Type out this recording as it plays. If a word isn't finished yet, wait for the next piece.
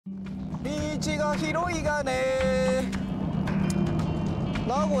が広いがね。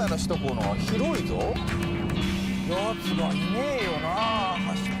名古屋の首都高のは広いぞ。やつがいねえよな、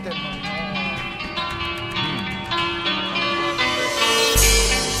走ってんのにな。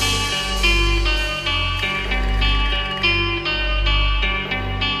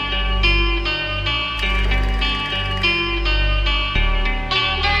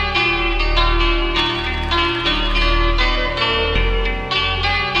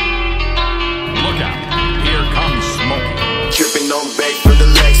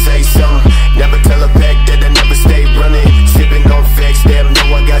Never tell a pack that I never stay running. Sipping on facts, damn,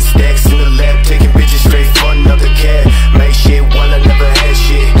 know I got stacks in the lab. Taking bitches straight for another cat. Make shit while I never had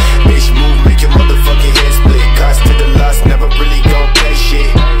shit. Bitch move, make your motherfucking head split. Cost to the loss, never really gon' pay shit.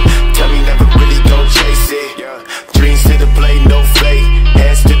 Tell me never really gon' chase it. Dreams to the play, no fake.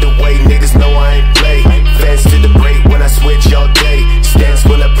 Hands to the way, niggas know I ain't play. Fans to the break when I switch all day. Stance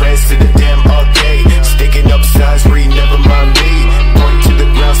when I prance to the damn arcade. Sticking up signs, read, never mind me. Point to the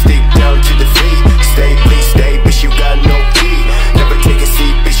ground, stick down to the feet. Stay, please stay, bitch, you got no key. Never take a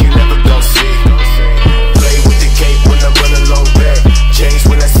seat, bitch, you never gon' see. Play with the cape when I run along back. Change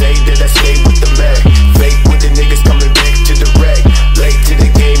when I say that I stay with the man. Fake with the niggas coming back to the wreck. Late to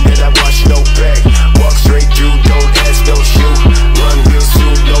the game that I watch no back. Walk straight through, don't ask, don't shoot. Run real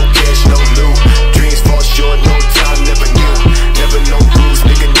soon, no cash, no loot. Dreams fall short, no time, never knew. Never no rules,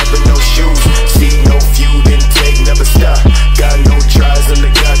 nigga, never no shoes. See no feud, intake, never stop. Got no tries on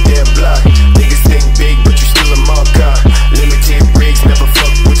the goddamn block. Niggas think big, but you still a marker. Limited rigs, never fuck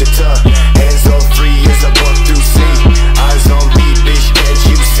with the top. Hands on free as I walk through sea. Eyes on me, bitch, can't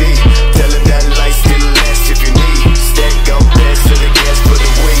you see? Tell him that light still lasts if you need. Stack out bags to the gas for the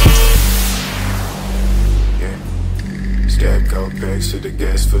week. Yeah. Stack out bags to the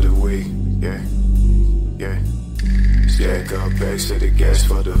gas for the week. Yeah. Yeah. Stack out bags to the gas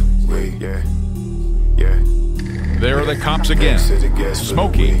for the week. Yeah. Yeah. There are the cops again.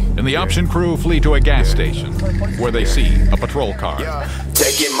 Smokey and the option crew flee to a gas station, where they see a patrol car.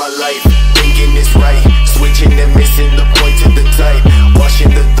 Taking my life, thinking it's right. Switching and missing the point to the type.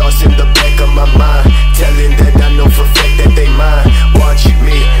 Washing the thoughts in the back of my mind. Telling that I know for a fact that they mine. Watch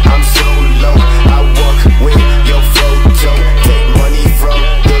me, I'm so low. I walk with your photo. Take money from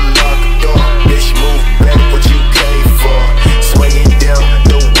the locked door. Bitch, move back what you came for. Swinging down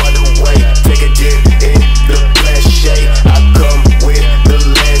the waterway. Take a dip in the shade. I come with the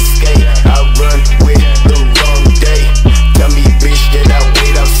landscape. I run with the wrong day. Tell me, bitch, that I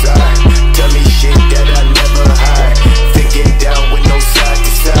wait outside. Tell me shit that I never hide. Thinking down with no side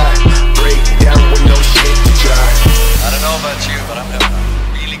to side. Break down with no shit to try. I don't know about you, but I'm having a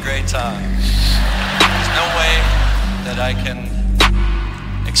really great time. There's no way that I can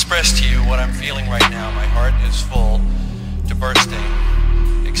express to you what I'm feeling right now. My heart is full to bursting,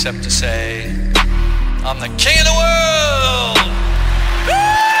 except to say I'm the king of the world!